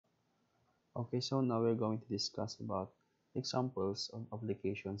Okay, so now we're going to discuss about examples of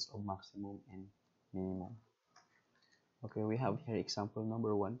applications of maximum and minimum. Okay, we have here example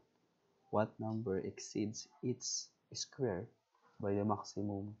number 1. What number exceeds its square by the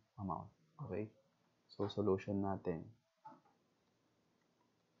maximum amount? Okay, so solution natin.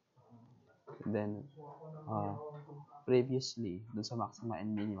 Then, previously, dun sa maxima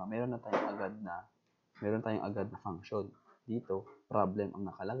and minima, meron tayong agad na function. Dito, problem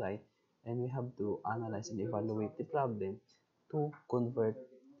ang nakalagay, and we have to analyze and evaluate the problem to convert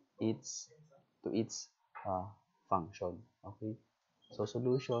its to its function. Okay, so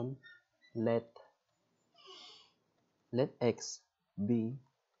solution, let x be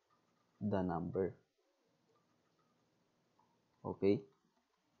the number. Okay,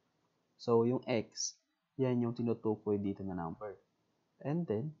 so yung x, yan yung tinutukoy dito na number, and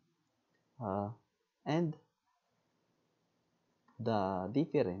then and the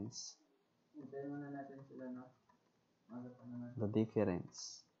difference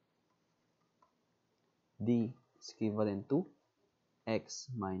d is equivalent to x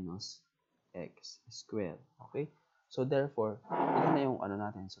minus x squared. Okay, so therefore ito na yung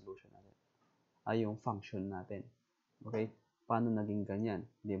solution natin, yung function natin. Okay, paano naging ganyan?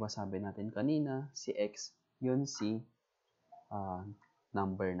 Di ba sabi natin kanina, si x, yun si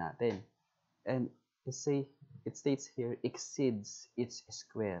number natin. And it states here, exceeds its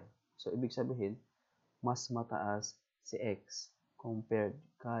square. So, ibig sabihin, mas mataas si x compared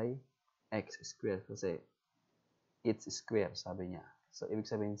kay x square kasi its square, sabi niya. So, ibig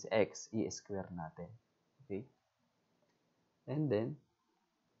sabihin si x, i-square natin. Okay? And then,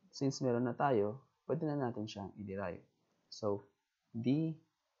 since meron na tayo, pwede na natin siyang i-derive. So, d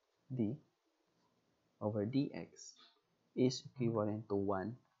over dx is equivalent to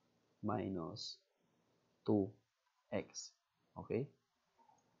 1 minus 2x. Okay?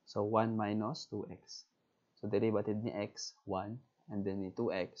 So, 1 minus 2x. So, derivative ni x, 1. And then ni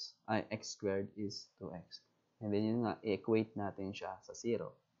 2x, x squared is 2x. And then yun nga, i-equate natin siya sa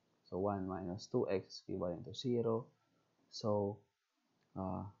 0. So, 1 minus 2x is equivalent to 0. So,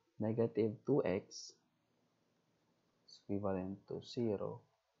 negative 2x is equivalent to 0.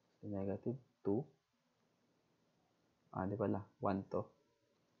 So, negative 2. Di pala, 1 to.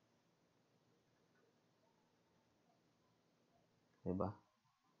 Diba?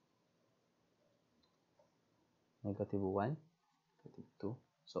 Negative 1, negative 2.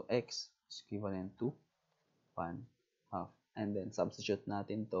 So, x is equivalent to 1 half. And then, substitute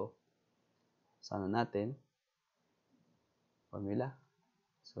natin to sa natin? Formula.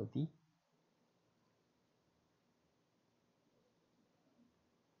 So, d.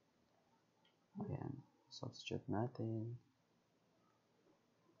 Ayan. Substitute natin.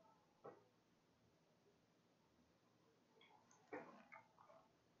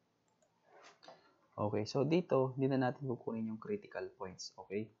 Okay, so dito, hindi na natin kukunin yung critical points.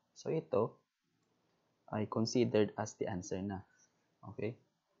 Okay? So, ito ay considered as the answer na. Okay?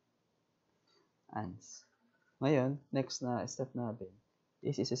 Ans. Ngayon, next na step natin,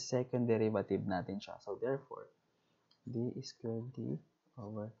 this is a second derivative natin siya. So, therefore, d squared d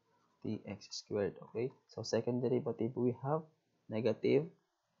over dx squared. Okay? So, second derivative, we have negative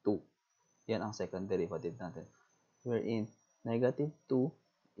 2. Yan ang second derivative natin. Wherein, negative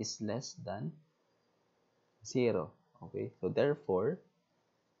 2 is less than 0. Okay? So, therefore,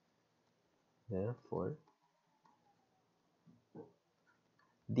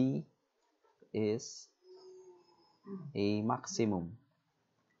 d is a maximum.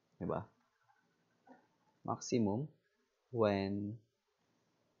 Diba? Maximum when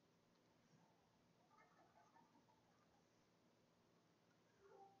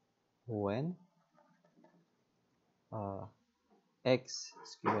x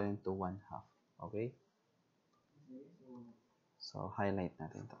is equivalent to 1 half. Okay? So, highlight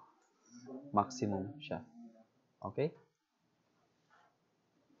natin to. Maximum siya. Okay?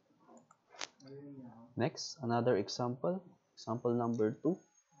 Next, another example. Example number 2.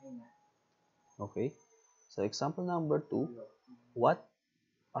 Okay? So, example number 2, what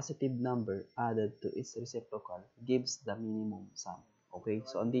positive number added to its reciprocal gives the minimum sum? Okay?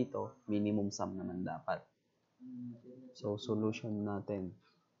 So, andito, minimum sum naman dapat. So, solution natin.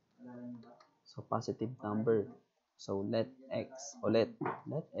 So, positive number. So, let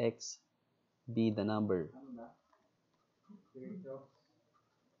x be the number.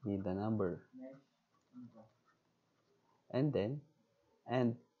 And then,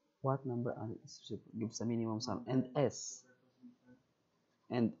 what number gives the minimum sum? And s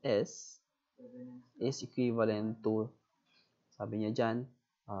is equivalent to, sabi niya dyan,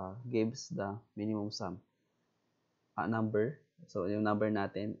 gives the minimum sum. Number. So, yung number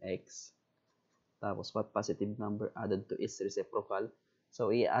natin, x. Tapos, what positive number added to its reciprocal? So,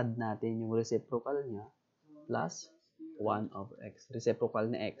 i-add natin yung reciprocal niya plus 1 over x. Reciprocal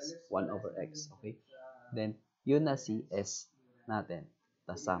ni x, 1 over x. Okay? Then, yun na si s natin,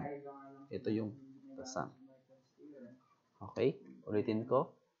 the sum. Ito yung the sum. Okay? Ulitin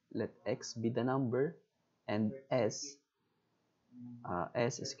ko. Let x be the number and s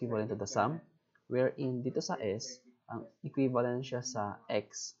is equivalent to the sum, wherein dito sa s, ang equivalent siya sa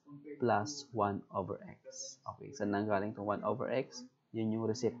x plus 1 over x. Okay, saan nanggaling itong 1 over x? Yun yung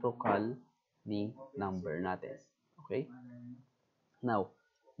reciprocal ni number natin. Okay? Now,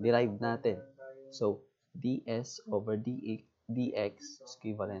 derive natin. So, ds over dx is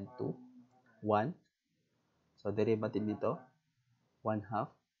equivalent to 1. So, derivative nito, 1 half.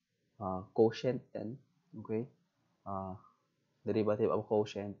 Quotient then, okay? Derivative of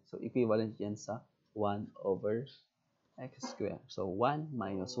quotient. So, equivalent yan sa 1 over x squared. So, 1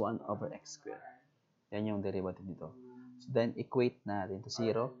 minus 1 over x squared. Yan yung derivative nito. So, then, equate natin to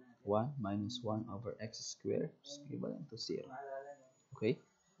 0. 1 minus 1 over x squared is equivalent to 0. Okay?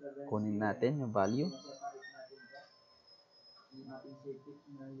 Kunin natin yung value.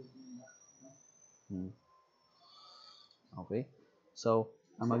 Okay? So,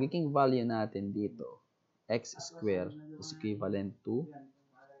 ang magiging value natin dito, x squared is equivalent to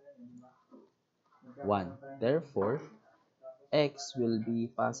 1. Therefore, x will be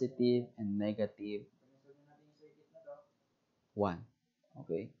positive and negative 1.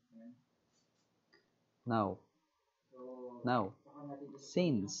 Okay? Now,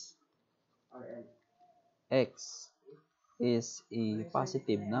 since x is a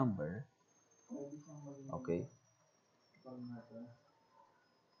positive number, okay,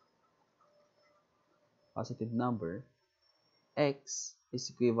 positive number, x is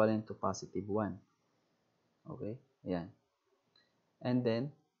equivalent to positive 1. Okay? Ayan. And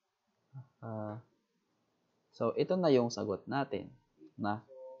then, so ito na yung sagot natin na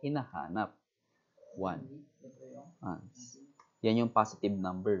hinahanap. 1. Yan yung positive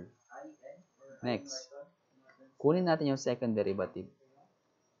number. Next, kunin natin yung second derivative.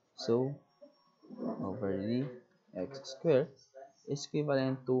 So, over the x squared is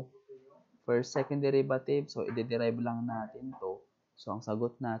equivalent to first, second derivative. So, i-derive lang natin to. So, ang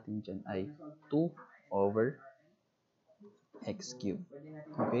sagot natin dyan ay 2 over x cubed.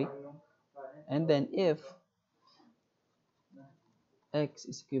 Okay? And then, if x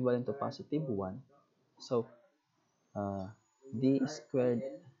is equivalent to positive 1, so, d squared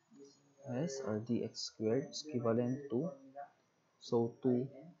s or dx squared is equivalent to, so 2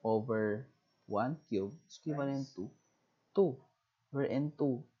 over 1 cubed is equivalent to 2, wherein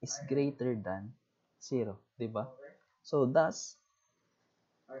 2 is greater than 0, diba? So, thus,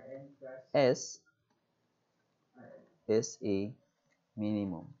 s is a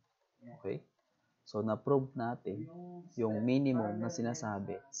minimum. Okay? So, na-prove natin yung minimum na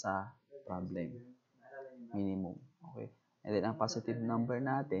sinasabi sa problem. Minimum. Okay? And then, ang positive number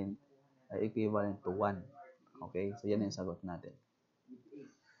natin ay equivalent to 1. Okay? So, yan yung sagot natin.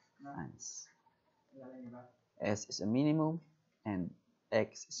 Hence, s is a minimum and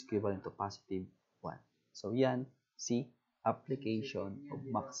x is equivalent to positive 1. So, yan si application of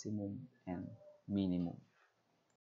maximum and minimum.